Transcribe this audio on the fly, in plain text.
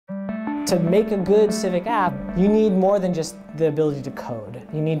To make a good civic app, you need more than just the ability to code.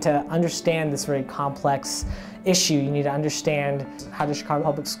 You need to understand this very complex issue. You need to understand how does Chicago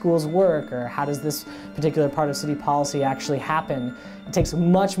Public Schools work, or how does this particular part of city policy actually happen. It takes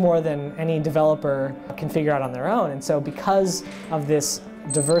much more than any developer can figure out on their own. And so because of this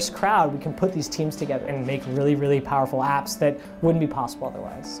diverse crowd, we can put these teams together and make really, really powerful apps that wouldn't be possible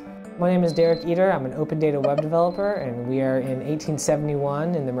otherwise. My name is Derek Eater. I'm an open data web developer, and we are in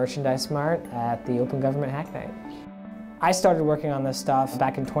 1871 in the Merchandise Mart at the Open Government Hack Night. I started working on this stuff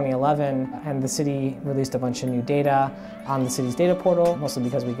back in 2011, and the city released a bunch of new data on the city's data portal, mostly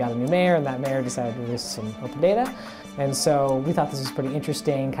because we got a new mayor, and that mayor decided to release some open data. And so we thought this was pretty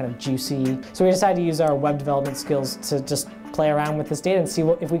interesting, kind of juicy. So we decided to use our web development skills to just play around with this data and see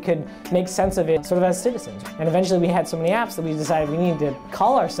if we could make sense of it sort of as citizens. And eventually we had so many apps that we decided we needed to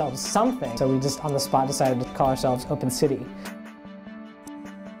call ourselves something. So we just on the spot decided to call ourselves Open City.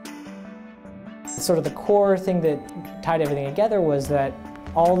 Sort of the core thing that tied everything together was that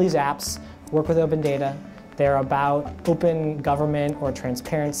all these apps work with open data. They're about open government or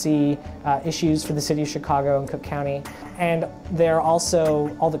transparency issues for the city of Chicago and Cook County. And they're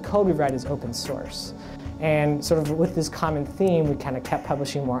also, all the code we write is open source. And sort of with this common theme, we kind of kept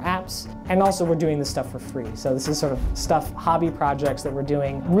publishing more apps. And also we're doing this stuff for free. So this is sort of hobby projects that we're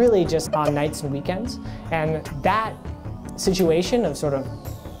doing really just on nights and weekends. And that situation of sort of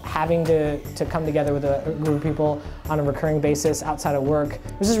having to come together with a group of people on a recurring basis outside of work,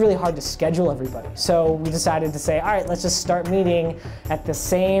 it was just really hard to schedule everybody. So we decided to say, all right, let's just start meeting at the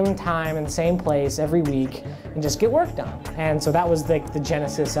same time in the same place every week and just get work done. And so that was the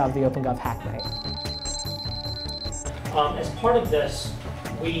genesis of the OpenGov Hack Night. As part of this,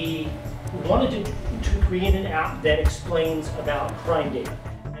 we wanted to create an app that explains about crime data.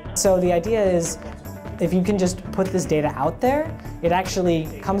 So the idea is, if you can just put this data out there, it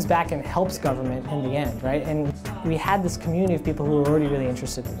actually comes back and helps government in the end, right? And we had this community of people who were already really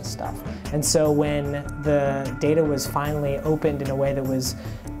interested in this stuff. And so when the data was finally opened in a way that was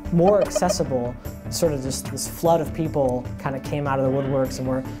more accessible, sort of just this flood of people kind of came out of the woodworks,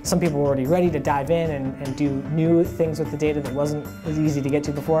 and some people were already ready to dive in and do new things with the data that wasn't as easy to get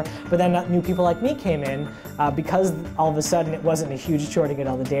to before. But then new people like me came in because all of a sudden it wasn't a huge chore to get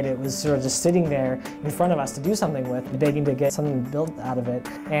all the data. It was sort of just sitting there in front of us to do something with, begging to get something built out of it.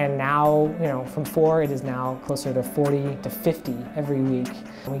 And now, you know, from 4, it is now closer to 40 to 50 every week.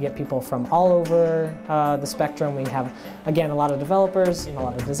 And we get people from all over the spectrum. We have, again, a lot of developers and a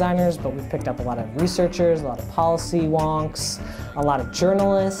lot of designers, but we've picked up a lot of researchers, a lot of policy wonks, a lot of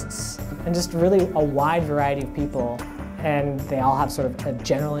journalists, and just really a wide variety of people. And they all have sort of a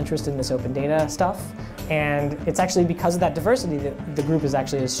general interest in this open data stuff. And it's actually because of that diversity that the group is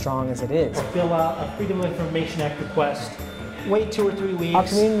actually as strong as it is. Fill out a Freedom of Information Act request, wait 2 or 3 weeks. Our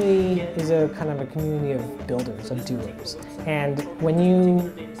community is a kind of a community of builders, of doers. And when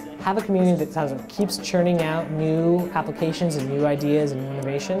you have a community that sort of keeps churning out new applications and new ideas and new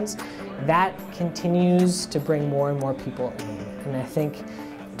innovations, that continues to bring more and more people in. And I think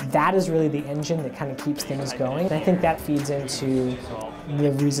that is really the engine that kind of keeps things going. And I think that feeds into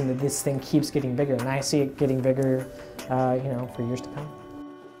the reason that this thing keeps getting bigger. And I see it getting bigger, you know, for years to come.